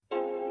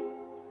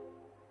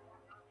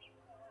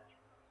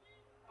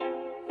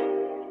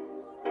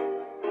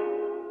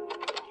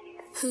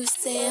Who's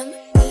Sam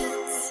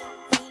Beats?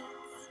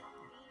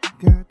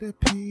 Got the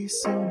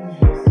peace on me.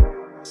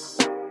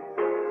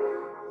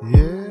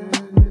 Yeah.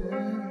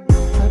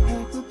 I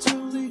pack the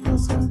toolie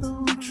cause I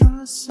don't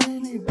trust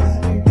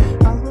anybody.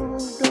 I roll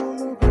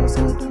dolo cause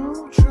I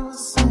don't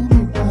trust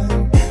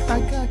anybody. I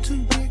got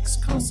 2 dicks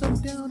cause I'm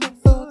down to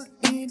fuck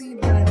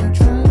anybody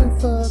trying to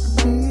fuck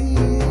me.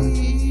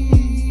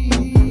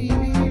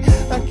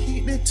 I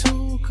keep it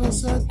 2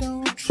 cause I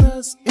don't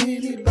trust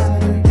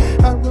anybody.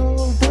 I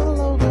roll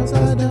dolo cause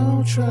I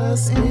don't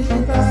trust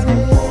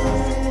anybody.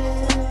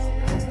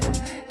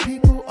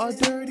 People are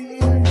dirty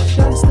and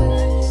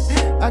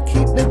shysty. I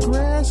keep the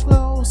grass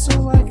low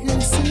so I can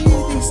see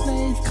these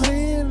things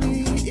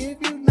clearly.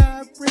 If you're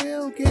not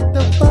real, get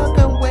the fuck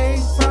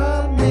away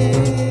from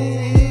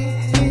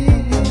me.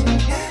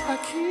 I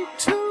keep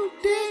 2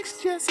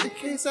 dicks just in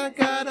case I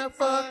gotta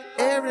fuck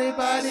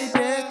everybody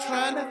that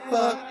trying to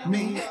fuck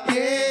me.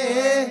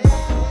 Yeah.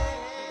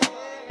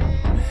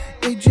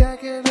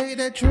 Ejaculate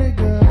that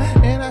trigger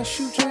and I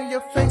shoot you in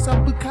your face.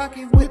 I'm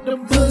bukkake with the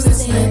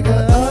bullets,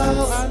 nigga.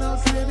 Oh, I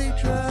don't really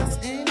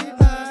trust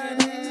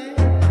anybody.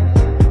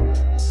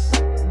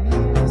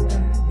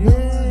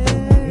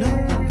 No,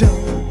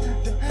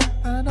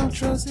 don't. I don't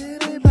trust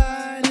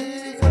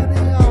anybody. Cause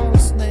they all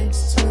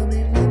snakes to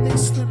me. When they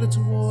slither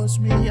towards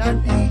me, I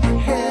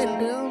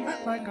behead them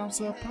like I'm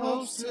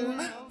supposed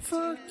to.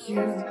 Fuck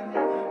you.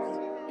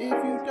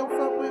 If you don't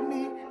fuck with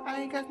me,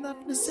 I ain't got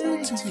nothing to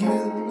say to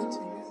you.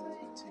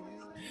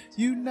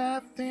 You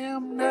not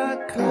fam,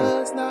 not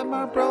cuz, not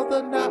my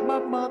brother, not my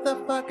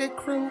motherfucking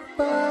crew.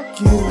 Fuck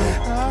you.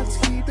 I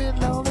keep it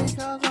lonely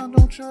cause I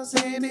don't trust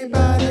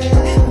anybody.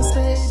 I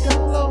stay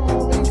down low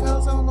homie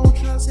cause I don't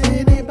trust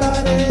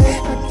anybody.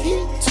 I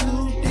keep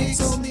 2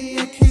 dicks on me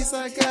in case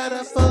I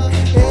gotta fuck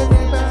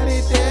everybody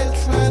that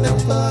tryna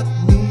fuck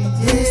me.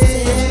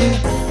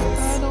 Yeah.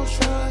 I don't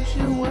trust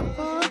you and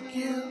fuck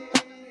you.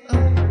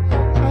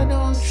 I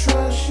don't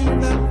trust you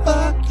and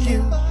fuck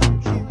you.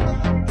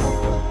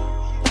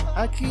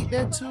 I keep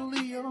that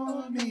toolie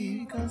on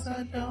me cause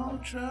I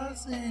don't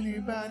trust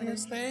anybody. I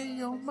stay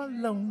on my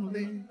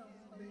lonely.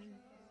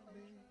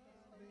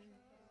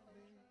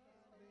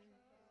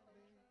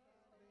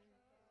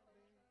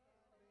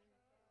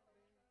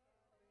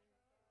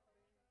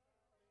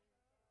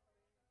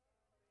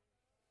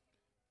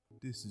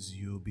 This is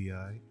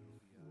UBI.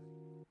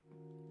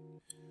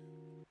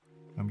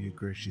 I'm your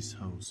gracious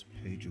host,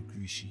 Pedro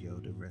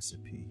Grishio, the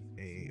recipe,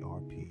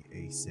 AARP,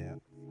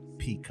 ASAP,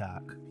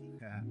 Peacock.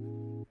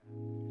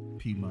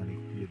 P Money,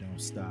 you don't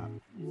stop.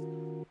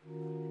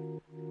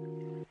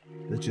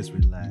 Let's just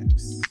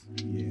relax,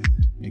 yeah,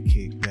 and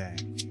kick back.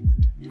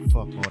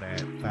 Fuck all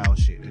that foul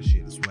shit, that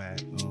shit is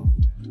whack.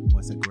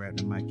 Once I grab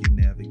the mic, you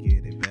never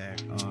get it back.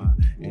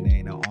 And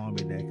ain't no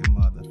army that can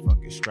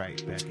motherfucking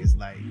strike back. It's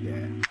like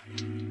that.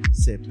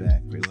 Sit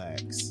back,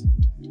 relax.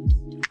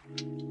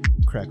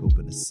 Crack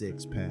open a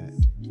 6-pack,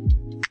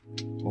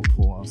 or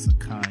pour on some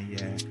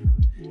cognac.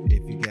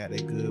 If you got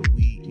a good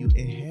weed, you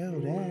inhale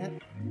that.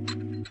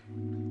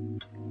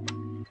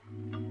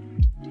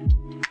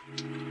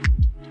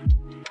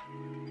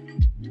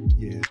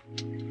 Yeah.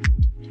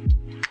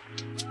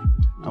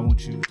 I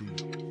want you to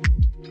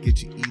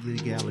get your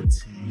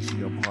illegalities,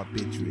 your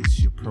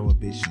barbiturates, your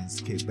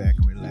prohibitions. Kick back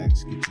and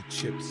relax. Get your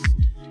chips,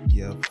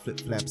 your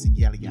flip-flaps and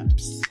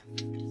yally-yaps.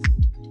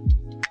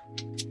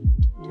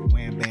 Your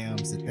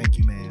wham-bams and thank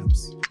you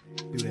ma'ams.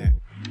 Do that.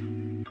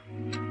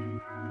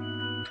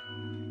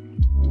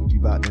 You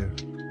about to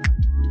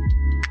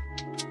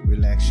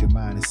relax your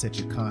mind and set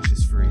your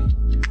conscience free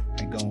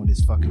and go on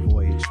this fucking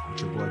voyage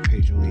with your boy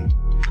Pedro Lee.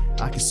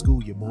 I can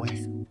school you, boy.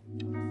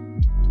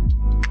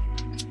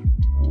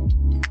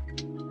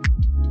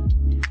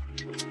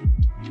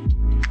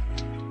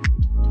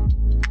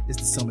 It's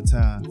the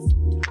summertime.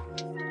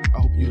 I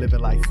hope you living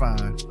life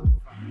fine.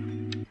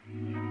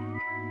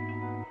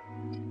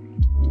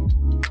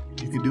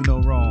 You can do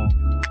no wrong.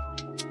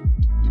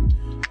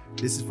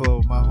 This is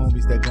for my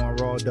homies that going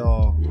raw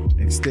dog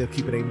and still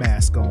keeping their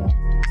mask on.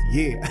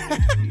 Yeah.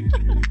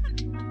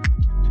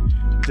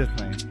 Just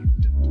playing.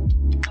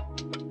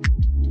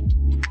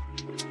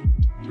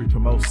 We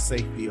promote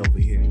safety over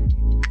here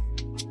and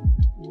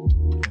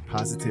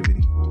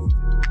positivity.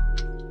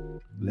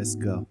 Let's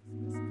go.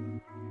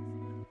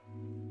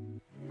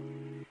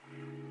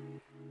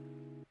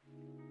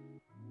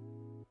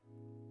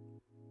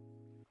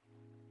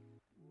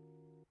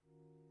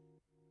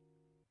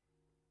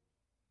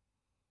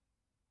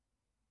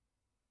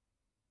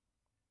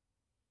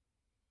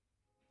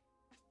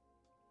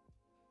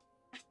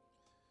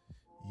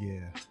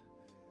 Yeah,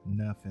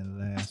 nothing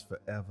lasts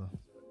forever.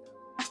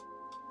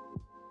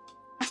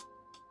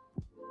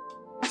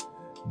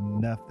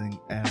 Nothing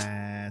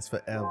lasts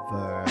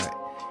forever.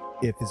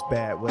 If it's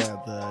bad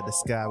weather, the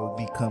sky will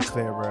become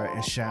clearer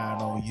and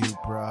shine on you,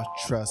 bruh.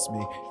 Trust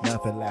me,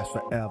 nothing lasts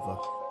forever.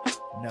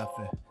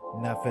 Nothing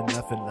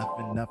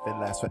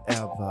lasts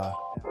forever.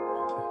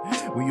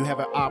 When you have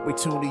an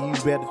opportunity, you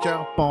better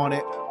jump on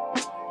it.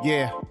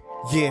 Yeah.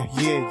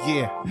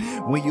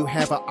 When you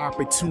have an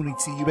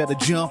opportunity, you better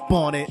jump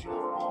on it.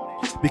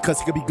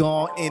 because it could be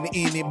gone in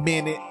any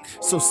minute.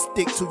 So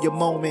stick to your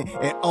moment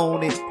and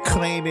own it,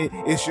 claim it.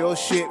 It's your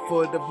shit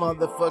for the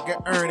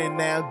motherfucking earning.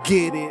 Now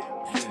get it.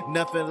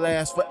 Nothing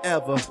lasts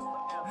forever.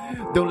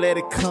 Don't let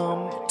it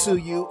come to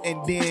you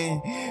and then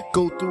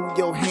go through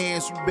your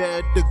hands. You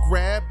better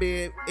grab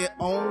it and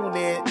own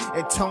it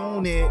and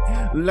tone it.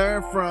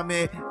 Learn from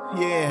it.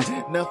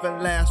 Yeah, nothing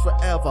lasts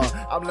forever.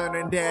 I'm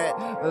learning that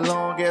as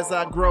long as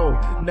I grow.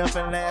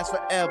 Nothing lasts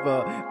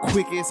forever.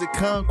 Quick as it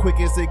come, quick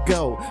as it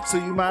go. So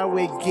you might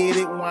well get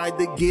it while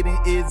the getting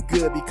is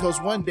good.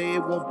 Because one day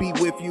it won't be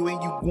with you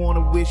and you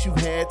gonna wish you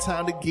had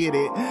time to get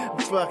it.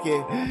 Fuck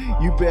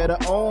it. You better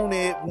own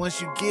it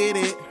once you get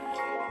it.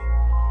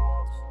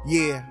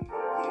 Yeah.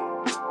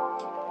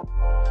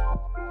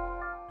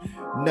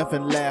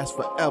 Nothing lasts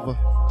forever.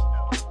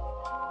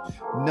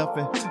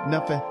 Nothing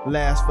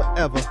lasts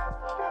forever.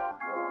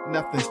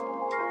 Nothing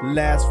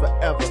lasts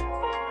forever.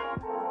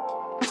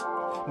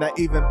 Not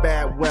even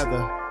bad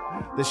weather.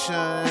 The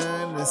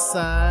shine, the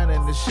sign,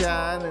 and the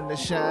shine, and the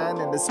shine,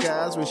 and the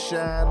skies will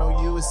shine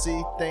on you and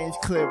see things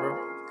clearer.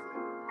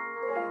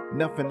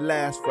 Nothing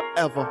lasts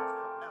forever.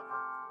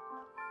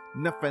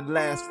 Nothing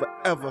lasts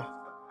forever.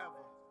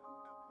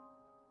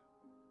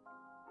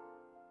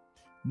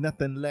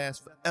 Nothing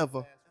lasts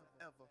forever.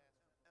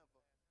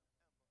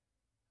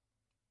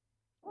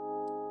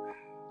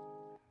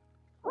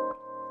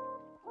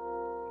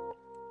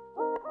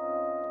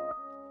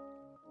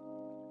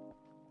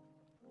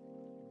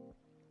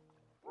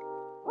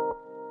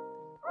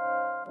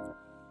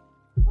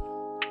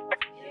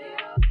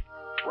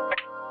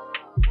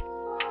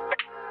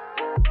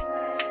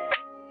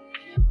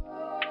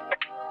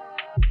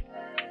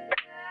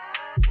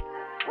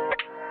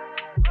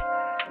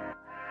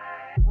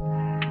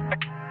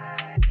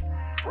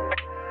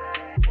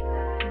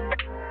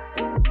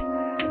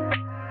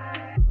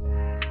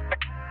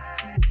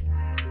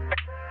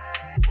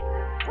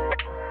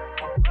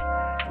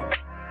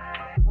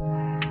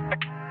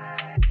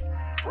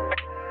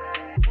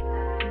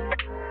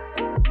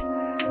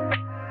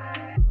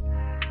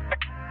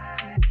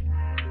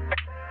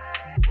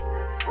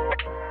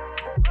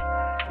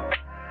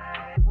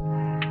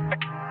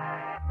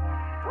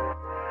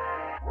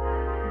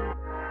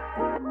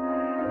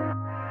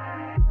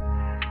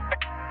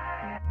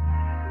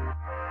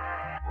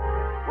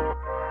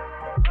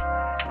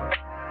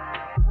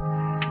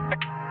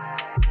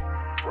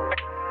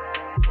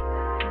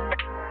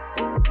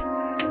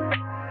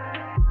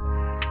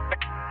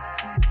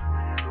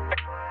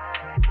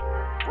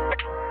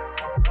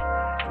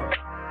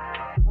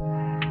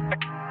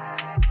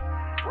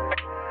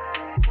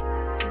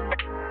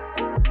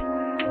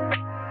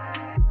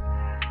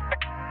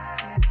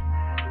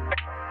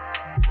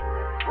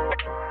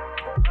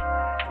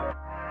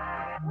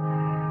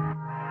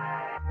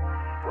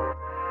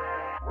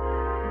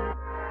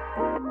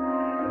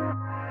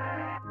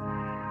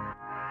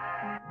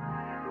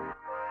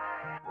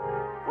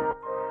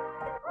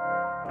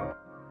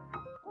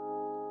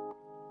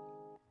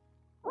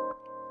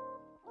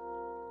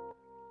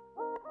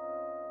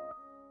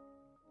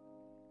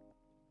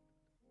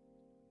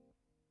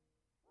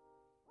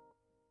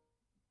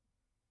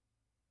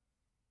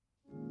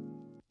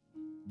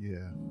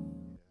 Yeah.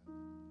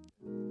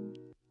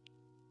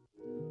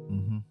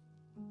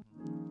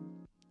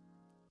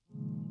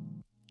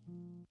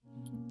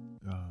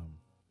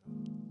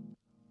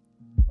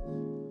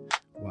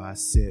 While I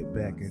sit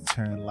back and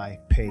turn life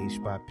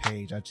page by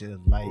page, I just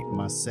light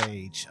my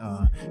sage,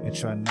 and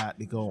try not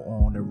to go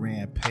on a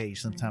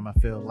rampage. Sometimes I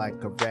feel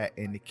like a rat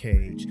in the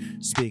cage.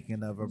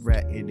 Speaking of a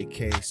rat in the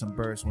cage, some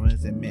birds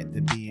wasn't meant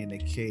to be in the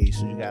cage,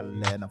 so you gotta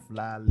let them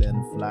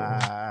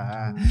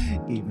fly,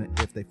 even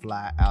if they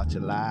fly out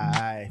your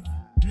life.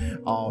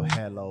 All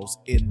hellos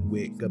in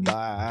with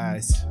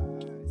goodbyes.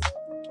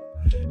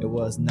 It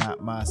was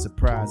not my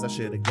surprise. I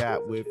should have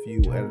got with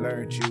you and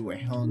learned you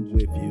and hung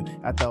with you.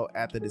 I thought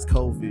after this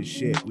COVID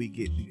shit we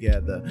get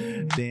together.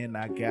 Then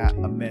I got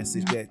a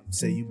message that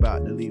say you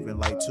about to leave in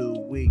like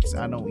 2 weeks.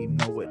 I don't even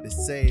know what to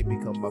say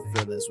because my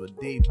feelings were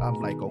deep. I'm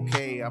like,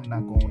 okay, I'm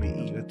not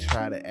gonna even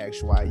try to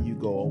ask why you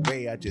go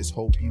away. I just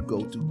hope you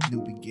go through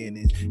new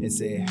beginnings and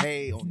say,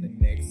 hey, on the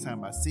next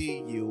time I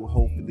see you,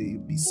 hopefully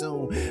it'll be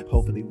soon.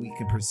 Hopefully we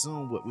can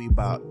pursue what we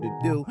about to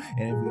do.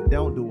 And if we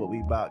don't do what we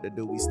about to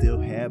do, we still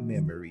have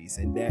memories,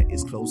 and that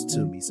is close to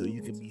me, so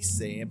you can be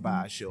saying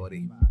bye,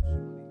 shorty.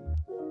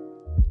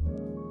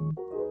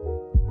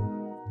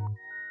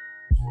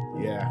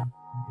 Yeah.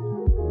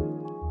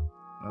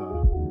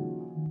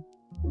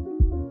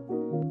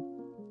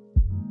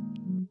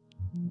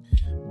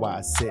 While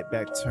I sit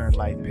back, turn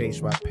life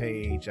page by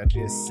page, I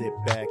just sit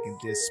back and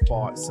just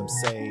spark some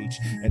sage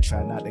and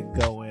try not to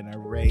go in a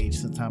rage.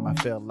 Sometimes I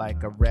feel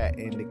like a rat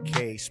in the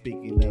cage.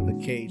 Speaking of a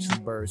cage,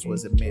 some birds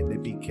wasn't meant to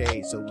be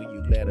caged. So when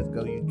you let her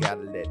go, you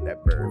gotta let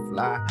that bird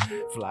fly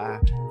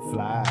out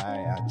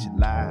your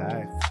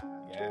life.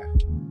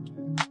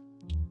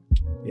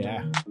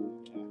 Yeah.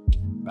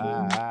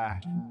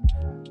 Bye.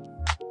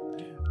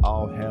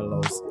 All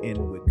hellos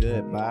end with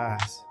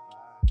goodbyes.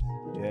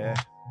 Yeah.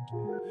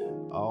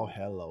 All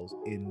hellos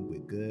end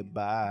with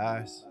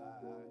goodbyes.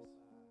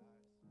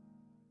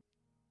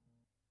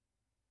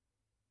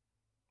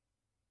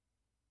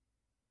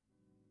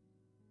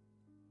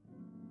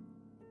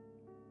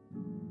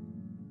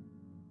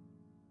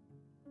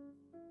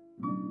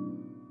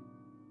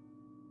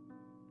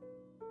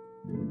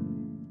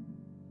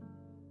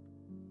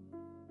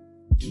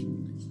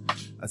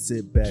 I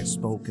sit back,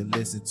 smoke, and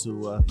listen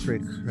to a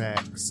crick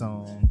crack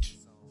song.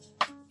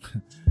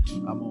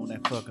 I'm on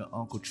that fucking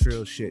Uncle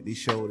Trill shit. These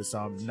shoulders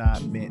I'm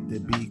not meant to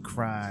be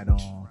cried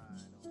on.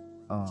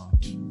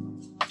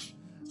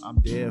 I'm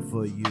there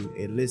for you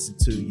and listen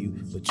to you,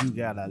 but you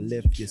gotta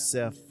lift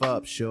yourself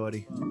up,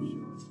 shorty.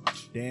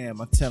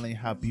 Damn, I'm telling you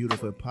how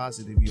beautiful and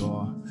positive you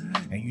are,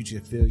 and you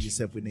just fill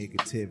yourself with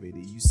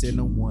negativity. You said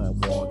no one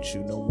wants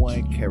you, no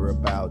one care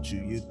about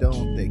you. You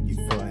don't think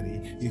you're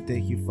funny, you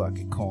think you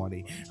fucking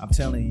corny. I'm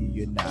telling you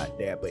you're not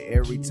that, but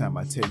every time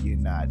I tell you you're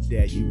not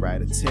that, you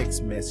write a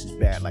text message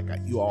back like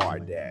you are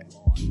that.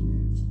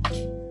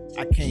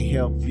 I can't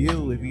help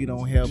you if you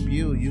don't help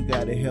you. You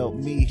gotta help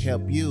me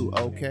help you,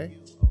 okay?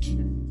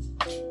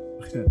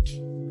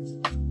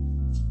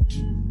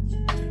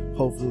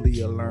 Hopefully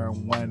you'll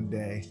learn one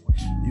day.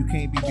 You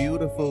can't be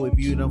beautiful if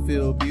you don't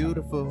feel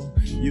beautiful.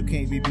 You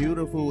can't be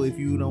beautiful if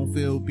you don't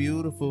feel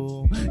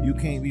beautiful. You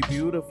can't be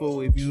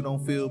beautiful if you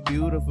don't feel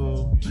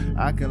beautiful.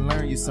 I can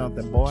learn you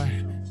something, boy.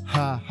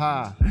 Ha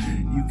ha.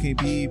 You can't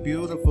be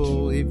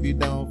beautiful if you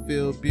don't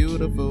feel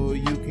beautiful.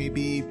 You can't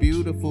be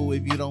beautiful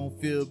if you don't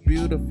feel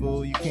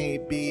beautiful. You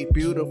can't be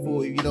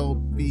beautiful if you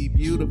don't be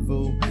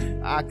beautiful.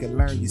 I can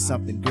learn you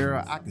something,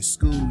 girl. I can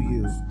school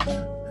you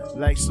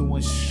like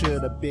someone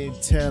should have been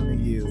telling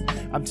you.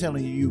 I'm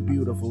telling you, you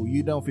beautiful.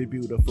 You don't feel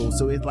beautiful.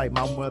 So it's like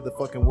my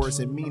motherfucking words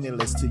and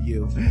meaningless to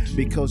you,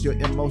 because your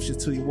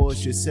emotions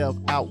towards yourself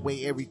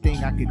outweigh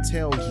everything I can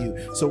tell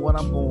you. So what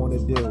I'm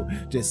going to do,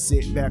 just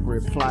sit back and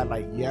reply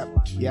like, yep,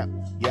 yep,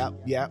 yep,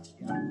 yep.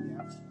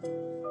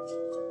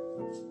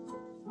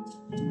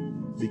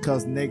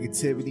 Because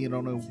negativity and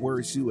only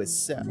words you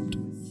accept.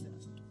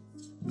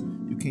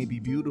 You can't be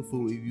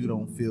beautiful if you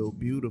don't feel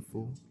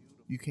beautiful.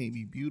 You can't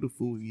be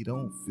beautiful if you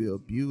don't feel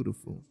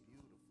beautiful.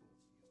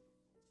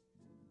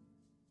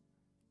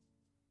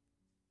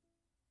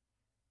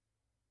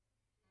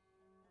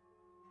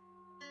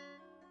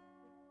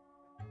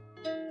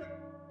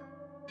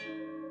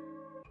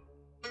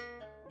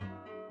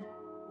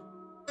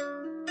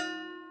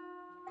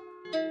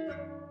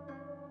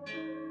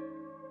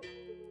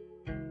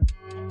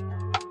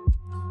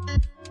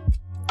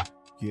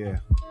 Yeah.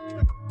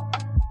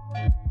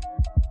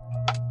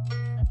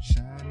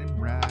 Shining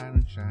bright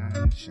and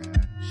shining, shining,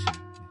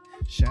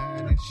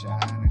 shining,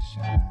 shining,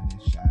 shining,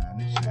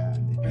 shining,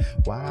 shining.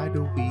 Why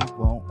do we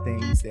want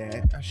things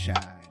that are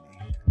shining?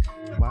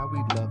 Why we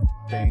love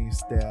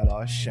things that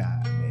are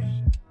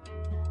shining?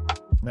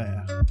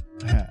 Man.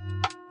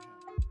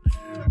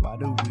 Why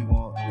do we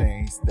want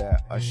things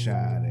that are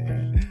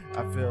shining?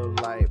 I feel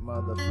like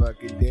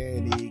motherfucking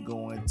Danny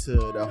going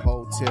to the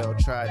hotel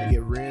trying to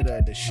get rid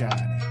of the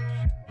shining.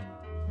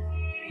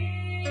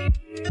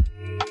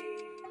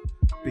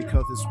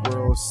 Because this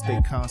world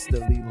stay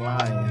constantly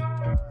lying.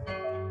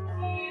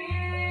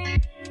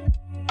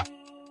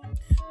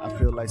 I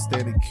feel like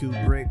Stanley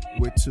Kubrick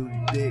with two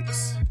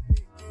dicks.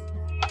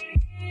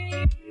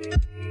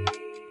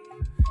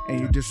 And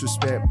you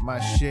disrespect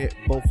my shit,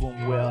 both of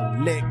them well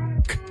lick.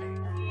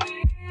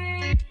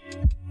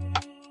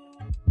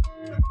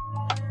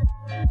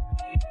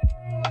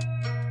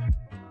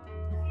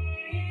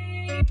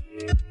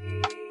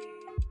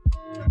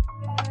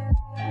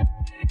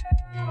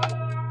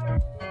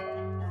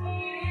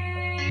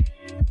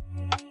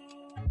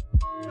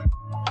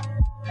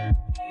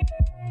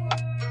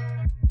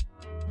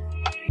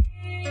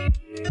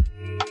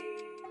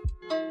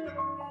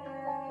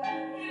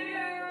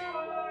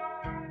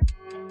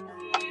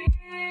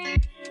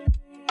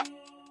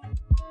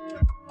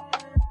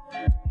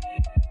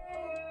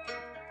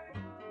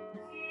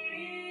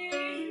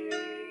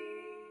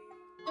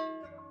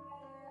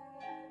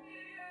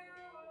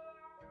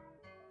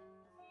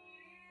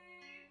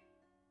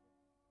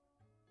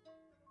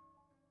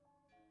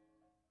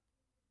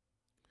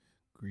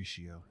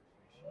 Grisio.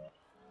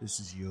 This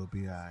is You'll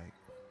Be Alright.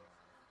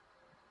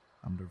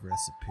 I'm the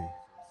recipe.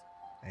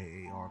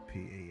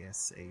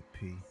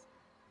 AARPASAP.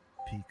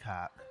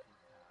 Peacock.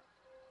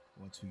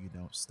 1, 2, you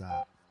don't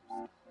stop.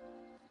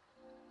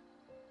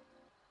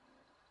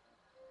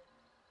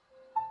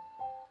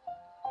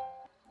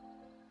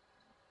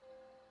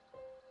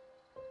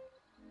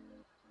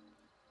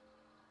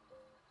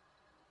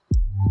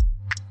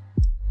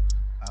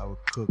 I will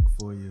cook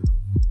for you.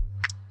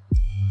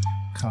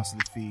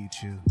 Constantly feed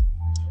you.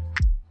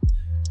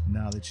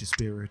 Knowledge is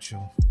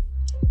spiritual,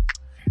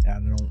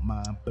 and I don't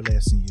mind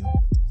blessing you.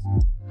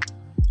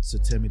 So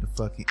tell me the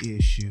fucking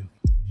issue.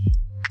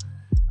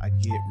 I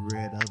get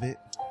rid of it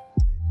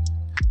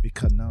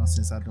because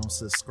nonsense, I don't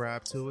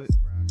subscribe to it.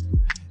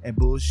 And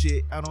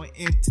bullshit, I don't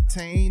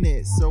entertain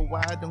it. So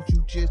why don't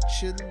you just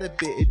chill a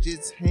bit and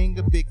just hang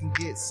a bit and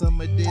get some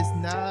of this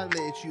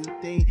knowledge? You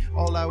think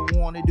all I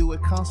want to do is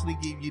constantly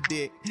give you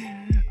dick.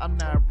 I'm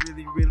not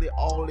really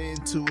all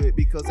into it,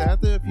 because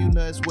after a few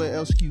nuts, what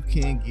else you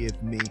can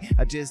give me?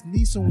 I just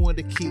need someone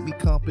to keep me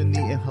company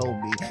and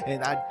hold me.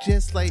 And I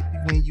just like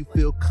when you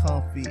feel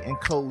comfy and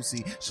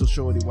cozy. So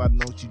shorty, why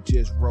don't you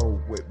just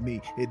roll with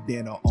me? It's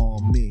dinner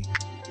on me.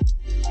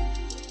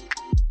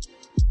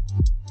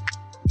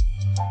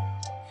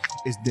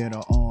 It's dinner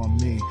on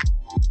me.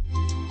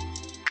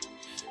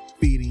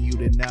 Feeding you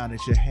the knowledge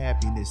of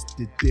happiness.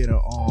 The dinner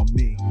on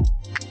me.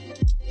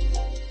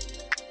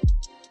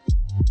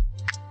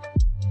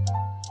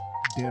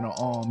 Dinner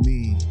on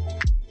me.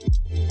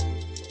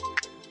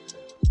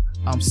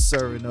 I'm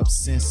serving up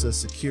sense of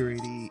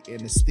security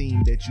and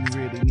esteem that you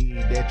really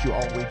need, that you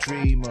always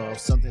dream of.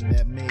 Something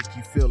that make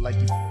you feel like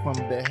you from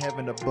the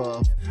heaven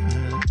above.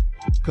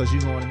 Cause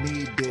you're gonna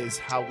need this.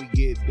 How we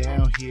get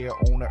down here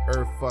on the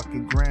earth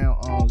fucking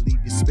ground. Leave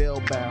you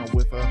spellbound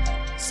with a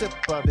sip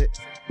of it.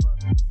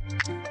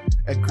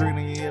 A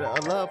grenade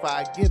of love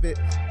I give it.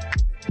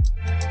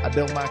 I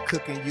don't mind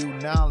cooking you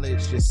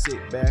knowledge. Just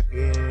sit back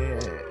and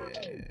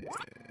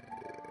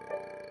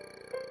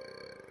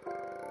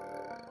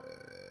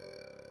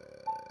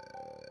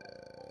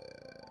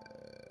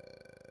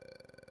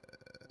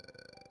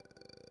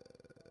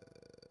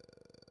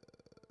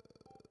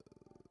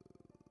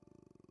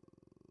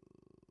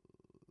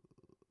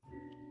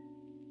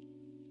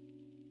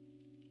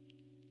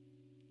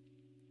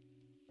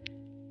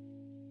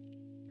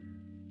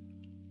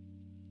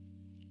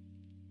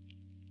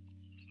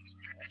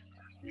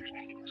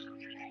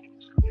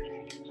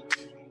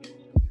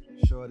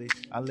shorty,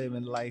 I live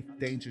in life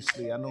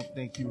dangerously. I don't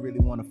think you really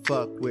want to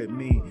fuck with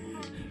me.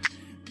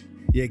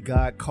 Yeah,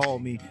 God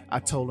called me. I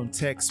told him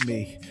text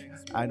me.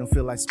 I don't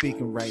feel like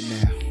speaking right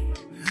now.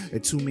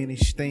 There's too many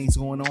things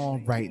going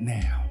on right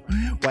now.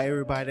 Why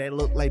everybody that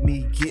look like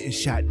me getting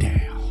shot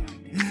down?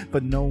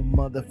 For no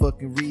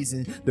motherfucking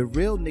reason. The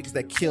real niggas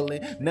that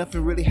killing,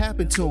 nothing really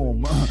happened to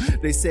them.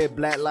 They said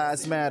Black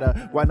Lives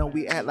Matter. Why don't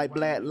we act like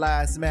Black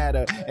Lives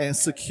Matter and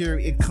secure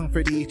and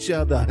comfort each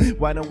other?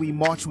 Why don't we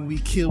march when we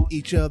kill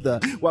each other?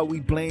 Why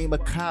we blame a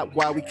cop?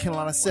 Why we kill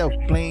on ourselves?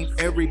 Blame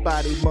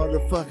everybody,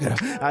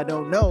 motherfucker. I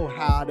don't know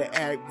how to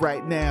act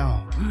right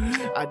now.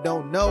 I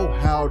don't know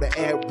how to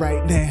act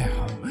right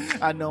now.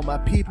 I know my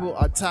people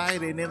are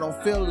tired and they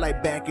don't feel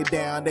like backing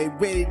down. They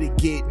ready to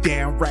get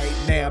down right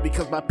now,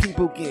 because my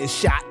people getting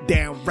shot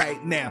down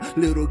right now.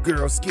 Little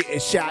girls getting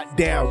shot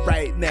down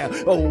right now.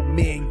 Old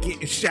men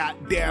getting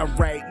shot down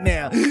right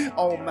now.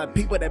 All my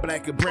people that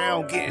black and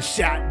brown getting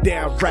shot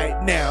down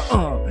right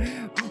now.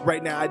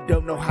 Right now I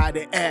don't know how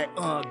to act.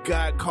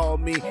 God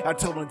called me. I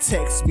told him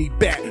text me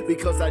back,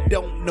 because I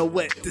don't know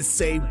what to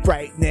say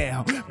right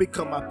now,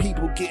 because my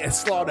people getting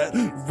slaughtered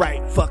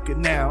right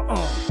fucking now.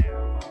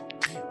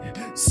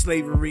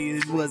 Slavery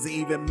wasn't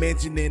even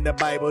mentioned in the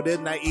Bible. There's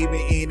not even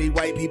any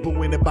white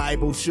people in the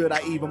Bible. Should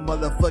I even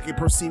motherfucking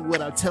proceed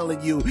what I'm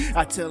telling you?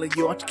 I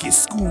can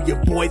school you,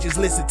 boy, just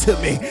listen to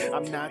me.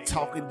 I'm not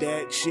talking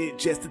that shit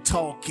just to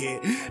talk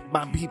it.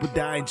 My people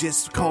dying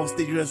just cause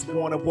they just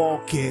wanna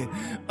walk it.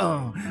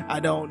 I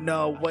don't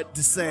know what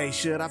to say.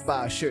 Should I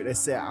buy a shirt that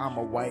said I'm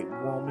a white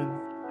woman?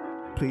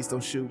 Please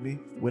don't shoot me.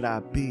 Would I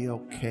be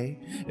okay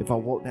if I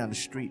walk down the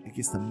street to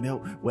get some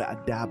milk? Will I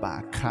die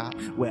by a cop?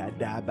 Will I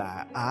die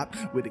by an op?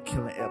 Will the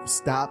killing ever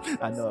stop?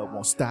 I know it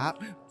won't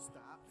stop.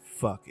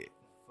 Fuck it.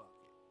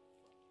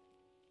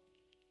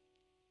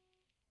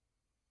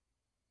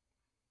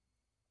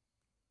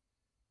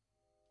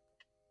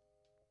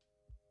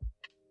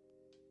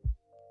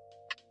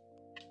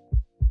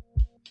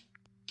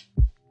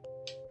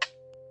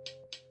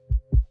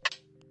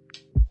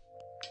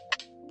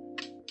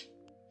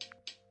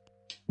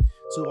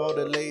 To all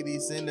the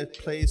ladies in the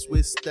place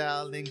with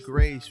style and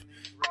grace.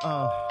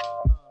 To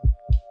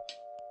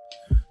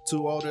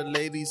all the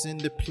ladies in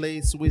the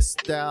place with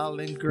style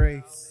and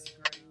grace.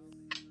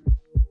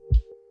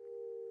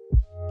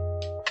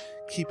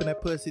 Keeping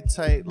that pussy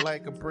tight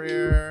like a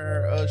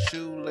pair of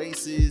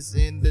shoelaces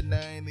in the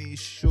 90s.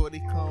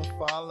 Shorty, come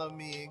follow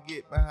me and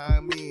get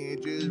behind me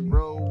and just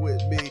roll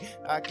with me.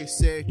 I can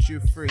set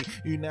you free.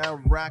 You now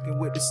rocking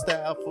with the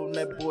style from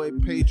that boy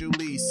Pedro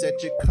Lee.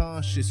 Set your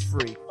conscience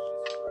free.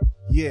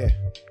 Yeah.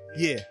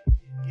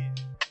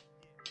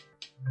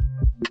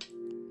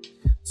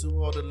 To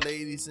all the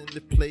ladies in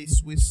the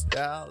place with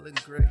style and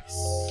grace.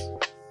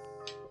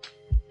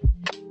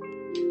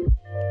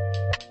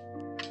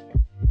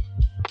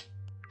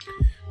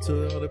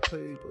 To all the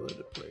people in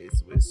the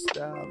place with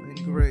style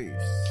and grace.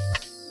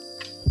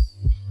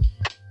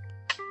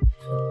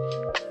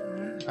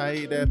 I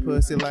eat that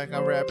pussy like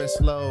I'm rapping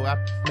slow. I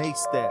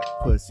mace that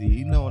pussy,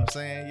 you know what I'm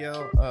saying,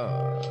 yo?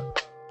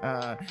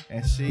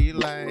 And she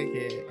like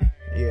it.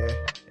 Yeah,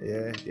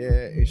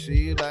 and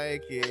she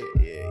like it,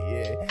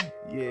 yeah,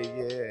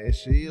 and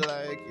she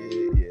like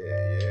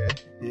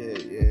it,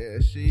 yeah,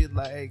 she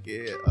like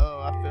it.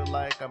 Oh, I feel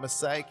like I'm a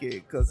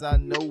psychic, cause I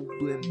know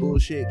when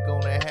bullshit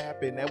gonna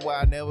happen. That's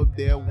why I never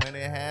there when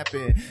it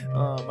happened.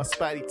 My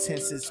spidey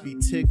senses be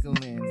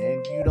tickling,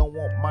 and you don't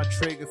want my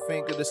trigger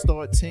finger to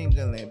start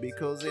tingling,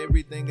 because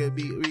everything will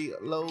be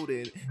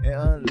reloaded and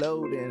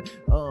unloading.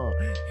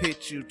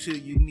 Hit you till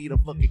you need a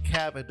fucking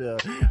catheter.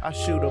 I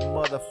shoot a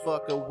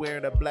motherfucker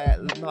wearing a Black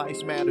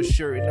Lives Matter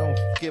shirt. Don't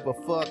give a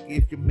fuck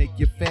if you make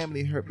your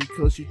family hurt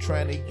because you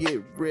trying to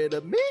get rid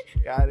of me.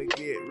 Gotta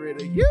get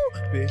rid of you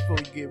before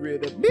you get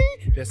rid of me.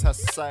 That's how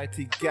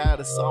society got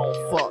us all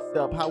fucked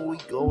up. How we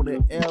gonna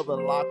ever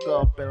lock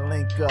up and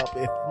link up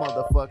if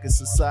motherfucking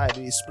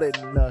society is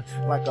splitting us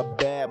like a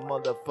bad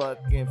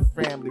motherfucking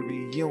family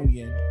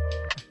reunion?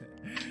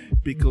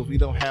 Because we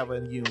don't have a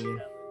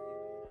union.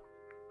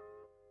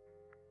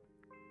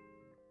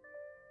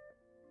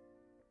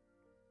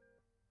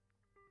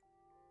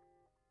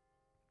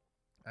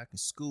 I can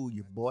school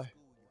you, boy.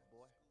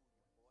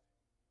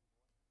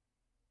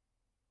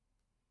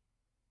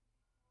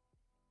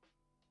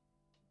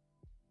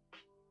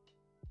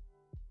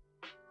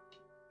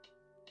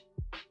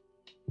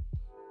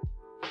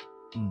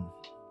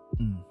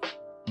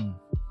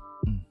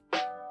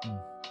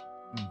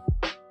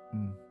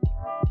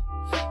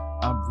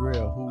 I'm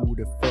real, who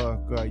the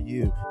fuck are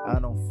you? I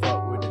don't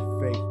fuck with the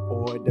fake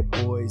or the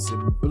boys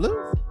in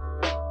blue.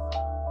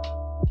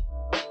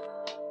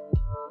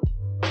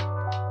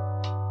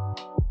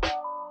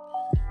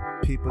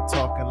 People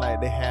talking like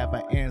they have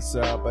an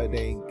answer, but they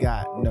ain't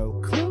got no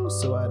clue,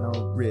 so I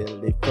don't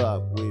really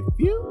fuck with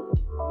you.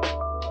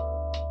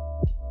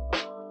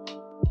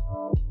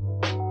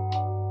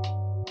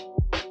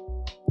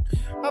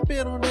 I've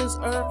been on this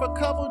earth a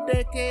couple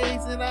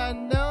decades, and I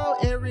know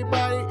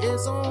everybody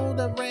is on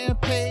the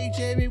rampage.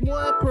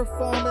 Everyone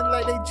performing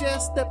like they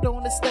just stepped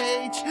on the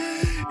stage,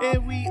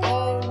 and we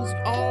all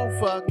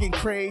fucking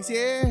crazy.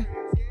 Yeah.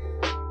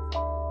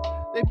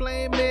 They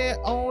blame it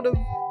on the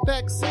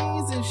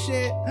vaccines and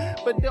shit,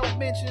 but don't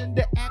mention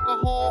the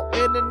alcohol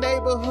in the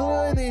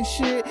neighborhood and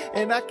shit.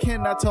 And I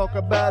cannot talk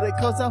about it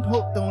cause I'm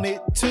hooked on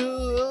it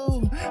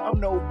too. I'm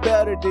no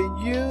better than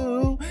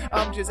you.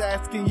 I'm just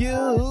asking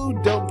you,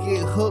 don't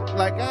get hooked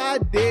like I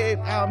did.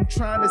 I'm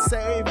trying to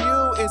save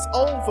you. It's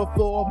over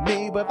for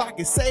me, but if I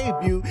can save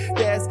you,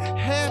 there's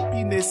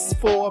happiness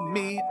for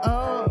me.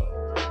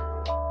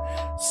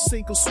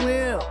 Sink or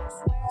swim,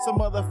 some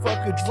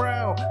motherfucker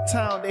drown.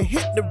 Time to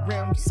hit the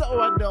rim,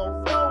 so I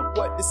don't know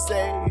what to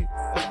say.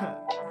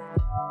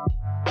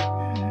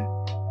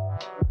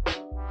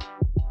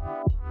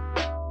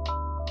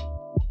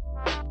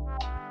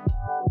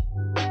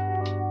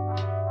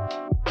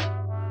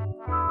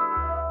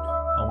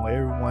 I want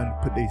everyone to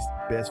put their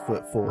best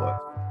foot forward.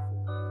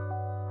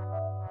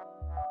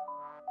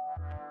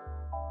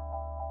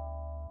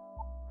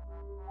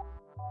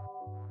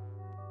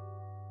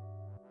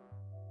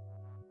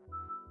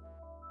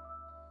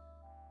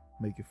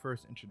 Make your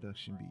first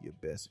introduction be your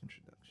best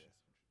introduction.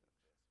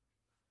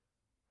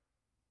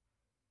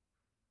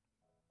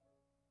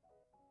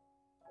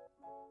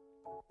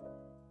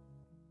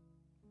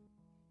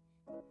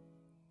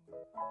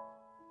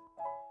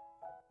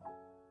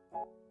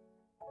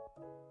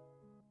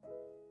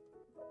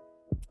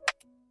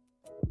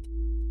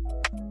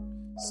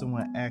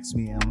 Someone asked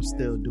me, and I'm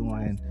still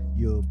doing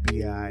your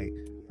BI.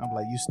 I'm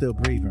like, you still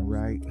breathing,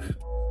 right?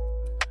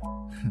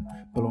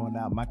 Blowing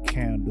out my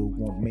candle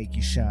won't make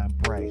you shine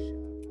bright.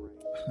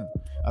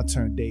 I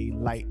turn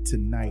daylight to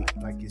night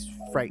like it's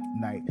fright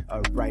night,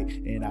 alright,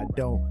 and I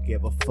don't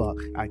give a fuck.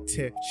 I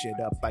tear shit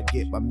up, I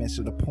get my message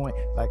to the point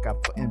like I'm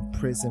in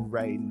prison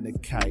riding the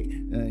kite.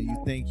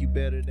 You think you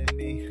better than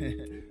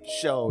me?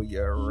 Show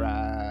you're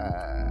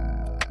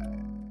right.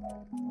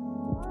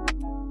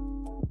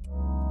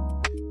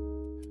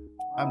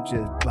 I'm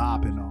just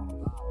bopping on them.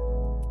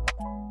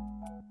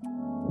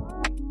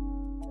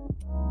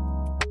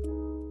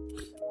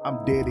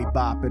 I'm diddy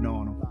bopping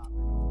on them.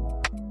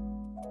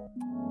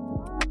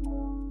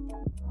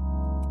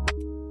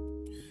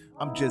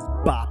 I'm just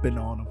bopping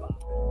on them.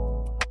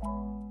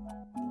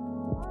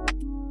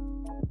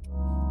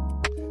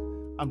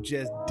 I'm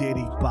just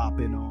diddy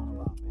bopping on them.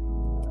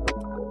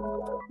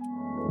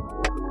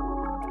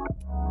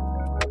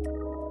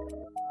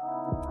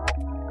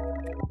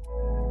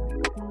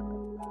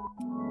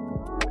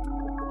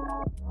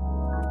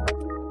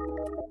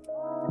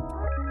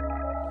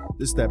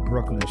 This that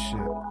Brooklyn shit.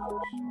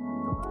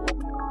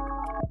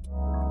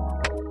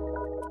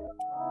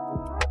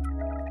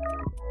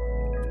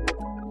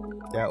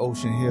 That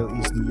Ocean Hill,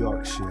 East New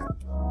York shit.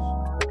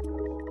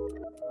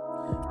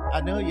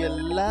 I know you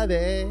love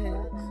it.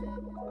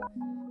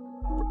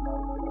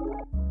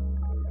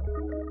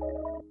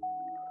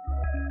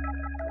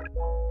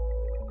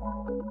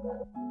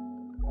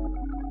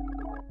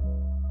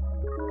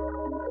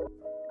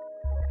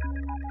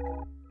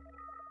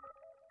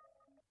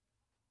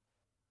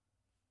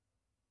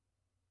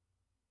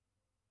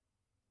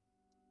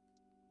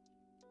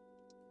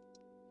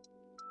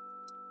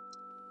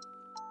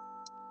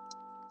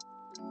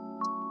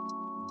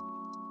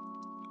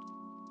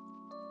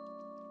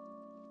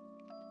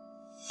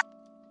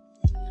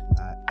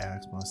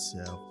 ask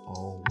myself,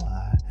 oh,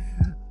 why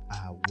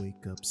I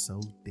wake up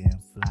so damn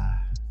fly.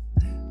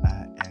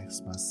 I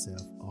ask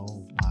myself,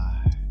 oh,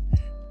 why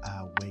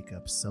I wake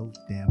up so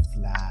damn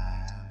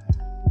fly.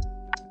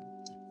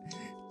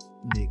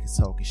 Niggas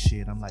talking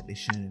shit, I'm like, they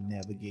shouldn't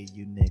never give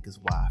you niggas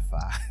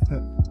Wi-Fi.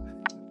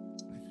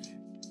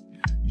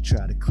 You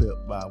try to clip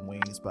my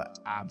wings, but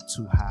I'm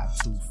too high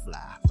to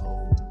fly.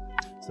 Oh,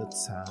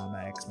 sometimes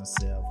I ask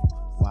myself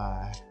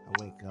why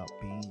I wake up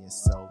being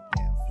so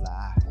damn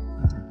fly.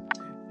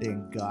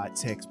 Then God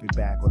texts me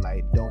back with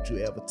like, don't you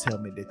ever tell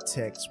me to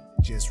text,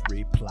 just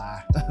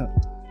reply.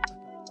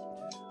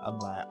 I'm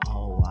like,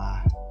 oh,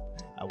 why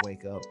I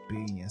wake up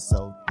being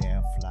so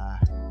damn fly.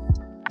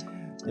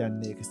 Y'all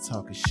niggas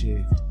talking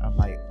shit, I'm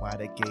like, why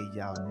they gave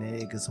y'all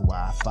niggas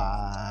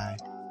Wi-Fi?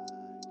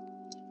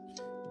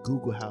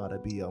 Google how to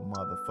be a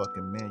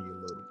motherfucking man, you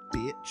little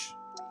bitch.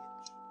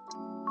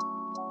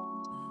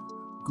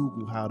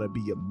 Google how to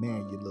be a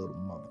man, you little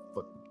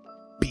motherfucking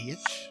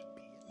bitch.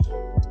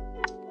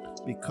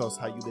 Because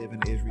how you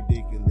living is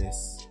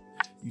ridiculous.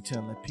 You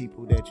telling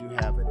people that you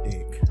have a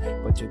dick,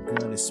 but your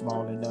gun is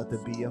small enough to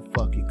be a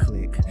fucking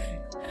click.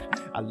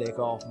 I let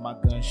off my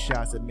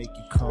gunshots and make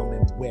you come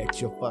and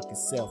wet your fucking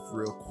self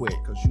real quick.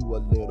 Cause you a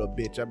little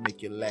bitch, I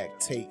make you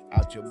lactate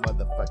out your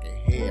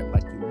motherfucking head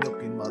like you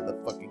milking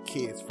motherfucking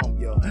kids from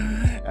your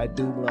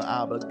adula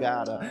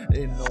oblongata.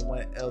 Ain't no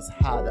one else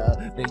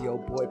hotter than your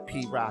boy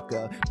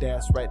P-Rocker.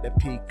 That's right, the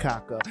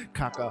Peacocker,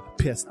 cock a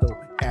pistol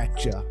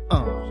at ya.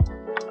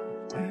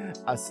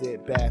 I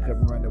sit back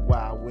and run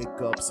while I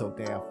wake up so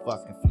damn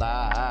fucking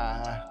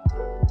fly.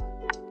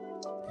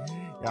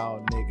 Y'all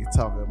niggas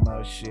talking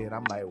about shit.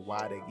 I'm like,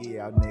 why they give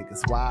y'all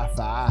niggas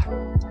Wi-Fi?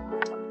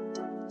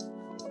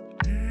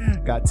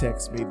 God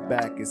text me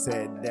back and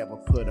said never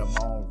put them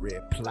on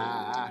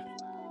reply.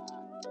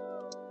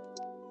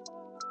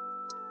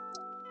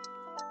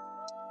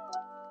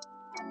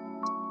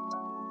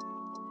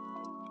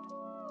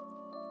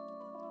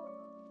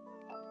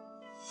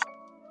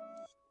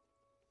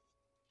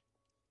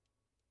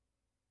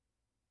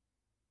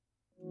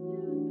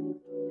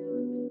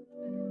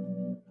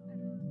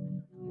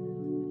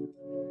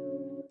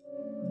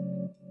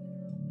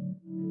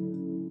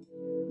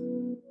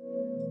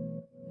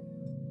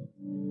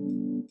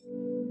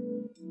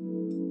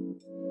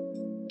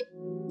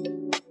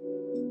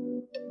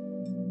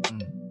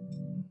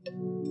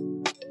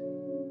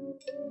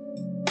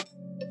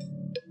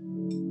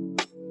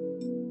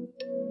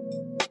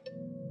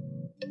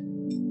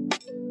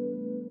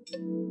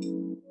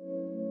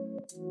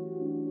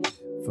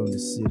 From the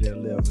city I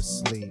never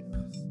sleep.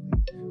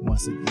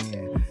 Once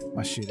again,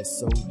 my shit is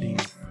so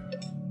deep.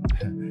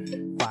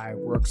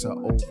 Fireworks are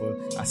over,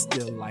 I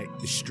still like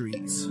the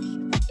streets.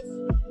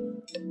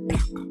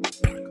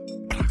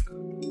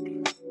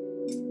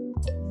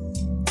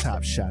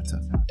 Top shotter.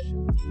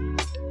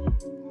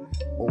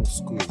 Old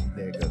school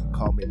nigga,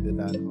 call me the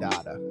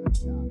Nandada.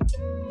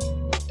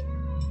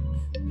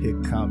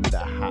 Here come the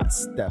hot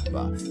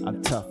stepper.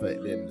 I'm tougher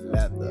than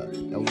leather.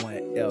 No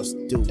one else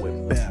do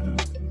it better.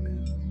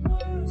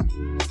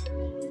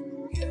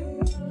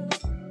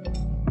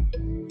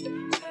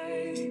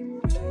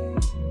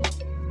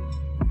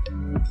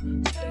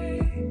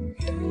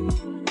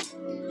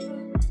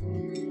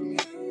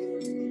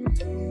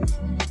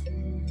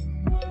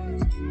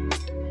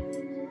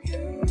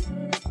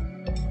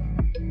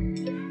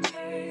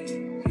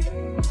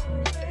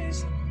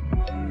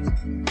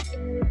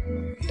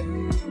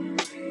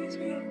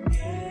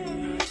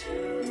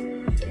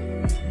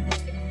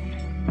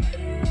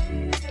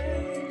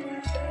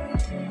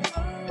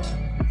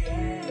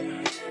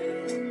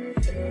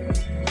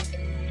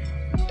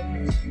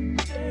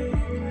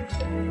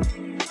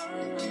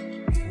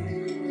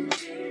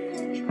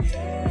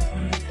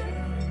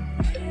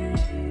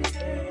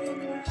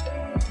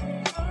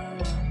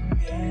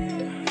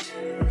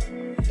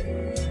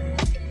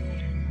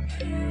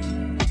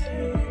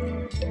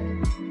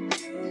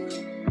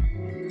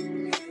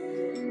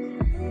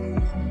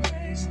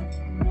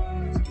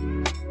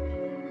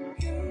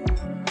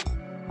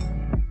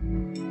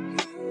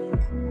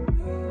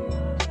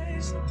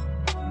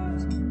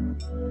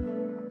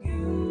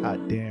 How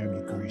dare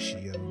me,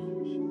 Grishio?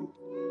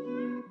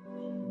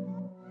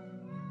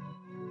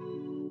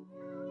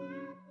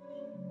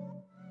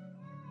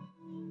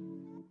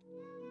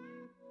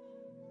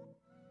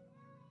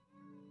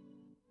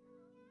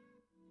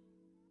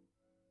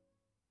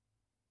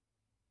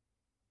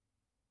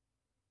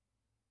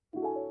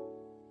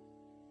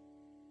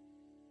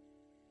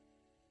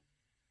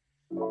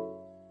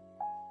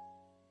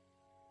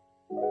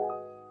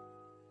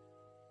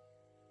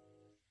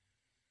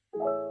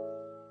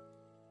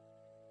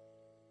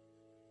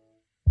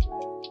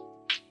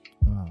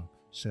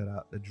 Shout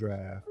out the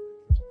Draft.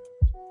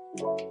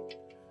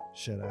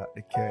 Shout out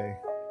to K.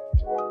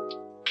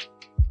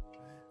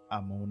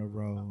 I'm on the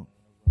road,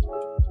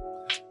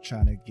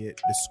 trying to get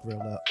the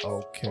Skrilla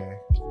okay.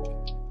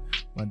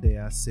 One day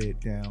I sit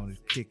down and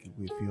kick it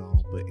with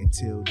y'all, but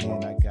until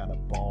then I got a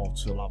ball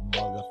till I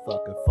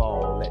motherfucking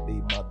fall. Let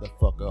these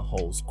motherfucker the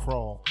hoes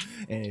crawl.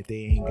 And if they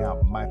ain't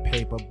got my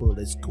paper,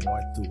 bullets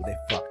going through their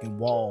fucking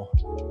wall.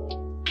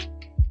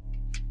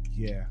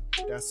 Yeah,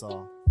 that's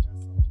all.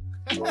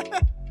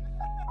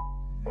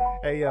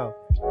 Hey yo,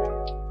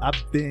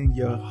 I've been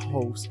your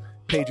host,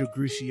 Pedro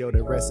Grishio,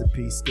 the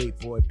recipe,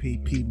 skateboard,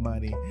 PP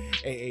Money,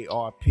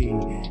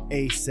 AARP,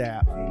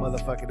 ASAP,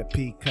 motherfucking the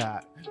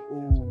Peacock.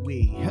 Ooh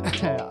wee.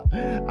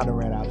 I done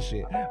ran out of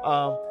shit.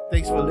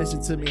 Thanks for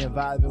listening to me and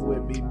vibing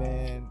with me,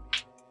 man.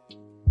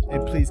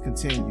 And please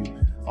continue.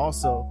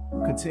 Also,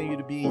 continue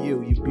to be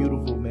you. You're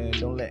beautiful, man.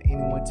 Don't let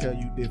anyone tell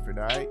you different,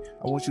 all right?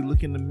 I want you to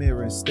look in the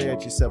mirror and stare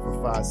at yourself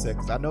for 5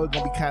 seconds. I know it's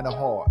going to be kind of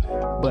hard,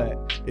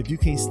 but if you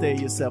can't stare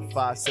at yourself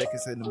 5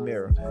 seconds in the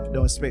mirror,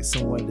 don't expect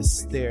someone to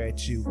stare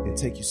at you and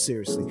take you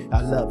seriously.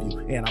 I love you,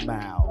 and I'm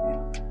out.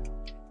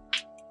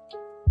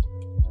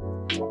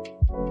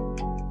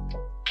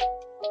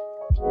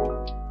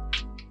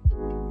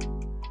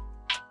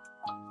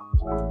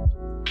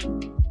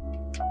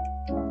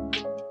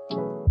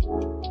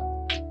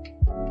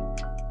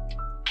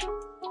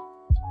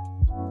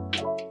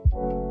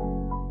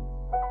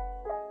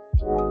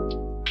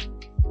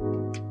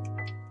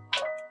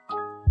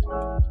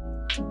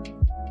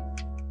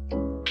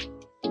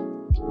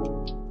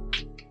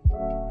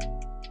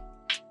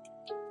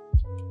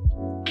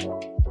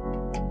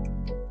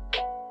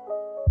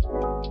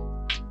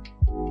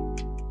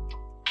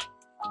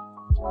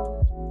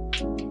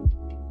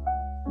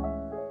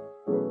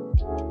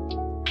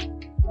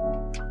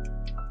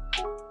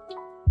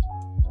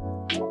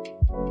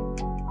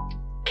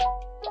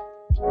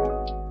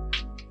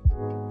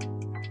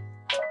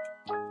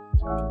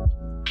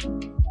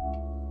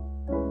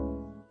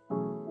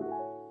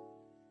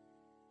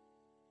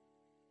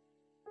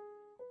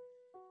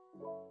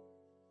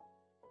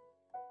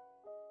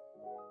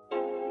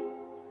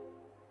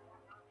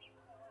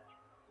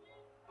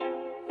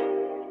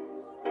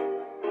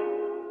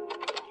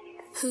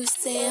 Who's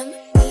Sam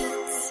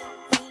Beats?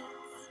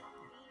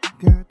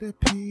 Got the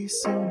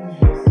peace on me.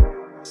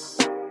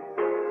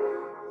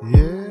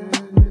 Yeah.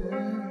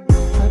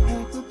 I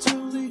pack the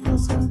toolie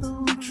cause I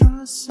don't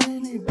trust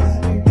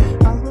anybody.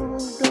 I roll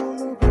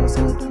dolo cause I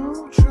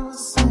don't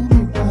trust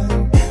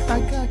anybody. I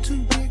got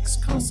 2 dicks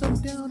cause I'm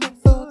down to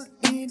fuck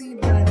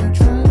anybody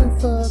trying to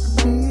fuck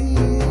me.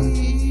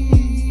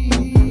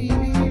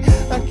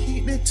 I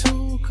keep it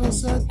 2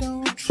 cause I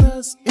don't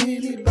trust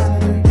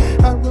anybody.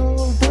 I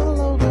roll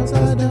dolo cause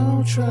I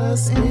don't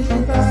trust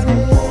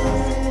anybody.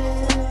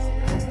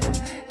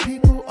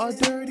 People are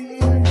dirty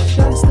and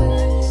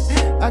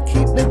shysty. I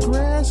keep the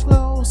grass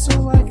low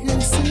so I can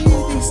see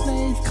these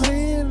things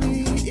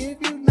clearly.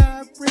 If you're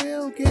not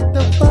real, get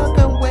the fuck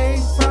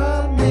away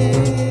from me.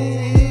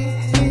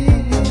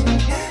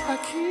 I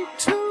keep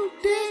 2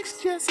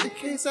 dicks just in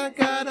case I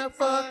gotta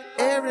fuck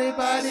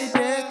everybody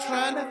that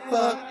trying to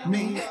fuck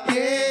me.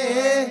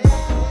 Yeah.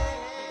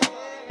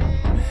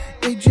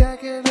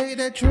 Ejaculate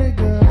that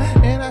trigger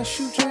and I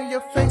shoot you in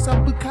your face.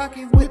 I'm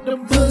cocky with the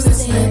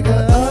bullets,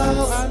 nigga.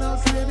 Oh, I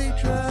don't really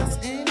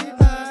trust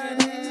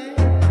anybody.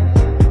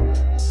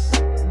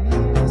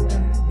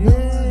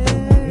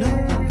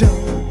 Yeah,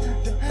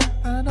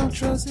 I don't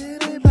trust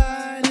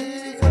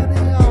anybody. Cause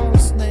they all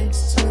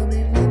snakes to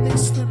me. When they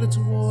slither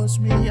towards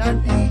me, I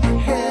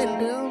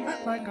behead them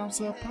like I'm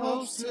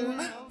supposed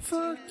to.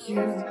 Fuck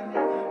you.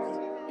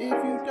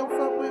 If you don't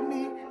fuck with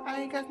me,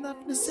 I ain't got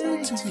nothing to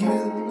say to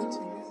you.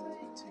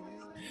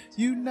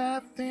 You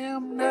not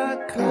fam,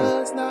 not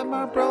cuz, not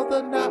my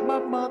brother, not my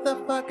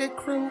motherfucking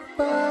crew.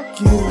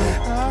 Fuck you.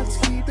 I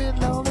just keep it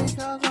lonely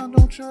cause I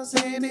don't trust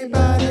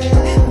anybody.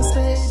 I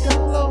stay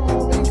down low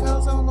homie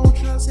cause I don't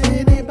trust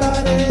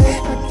anybody.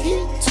 I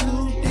keep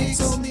 2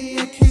 dicks on me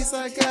in case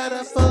I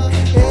gotta fuck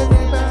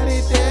everybody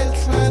that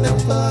tryna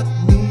fuck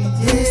me.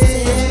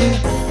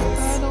 Yeah,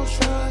 I don't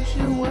trust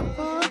you and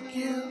fuck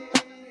you.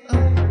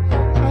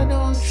 I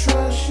don't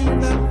trust you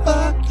and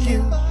fuck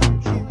you.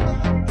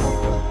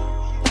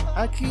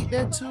 I keep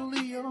that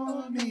toolie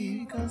on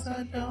me cause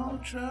I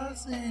don't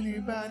trust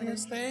anybody. I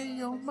stay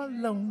on my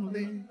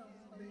lonely.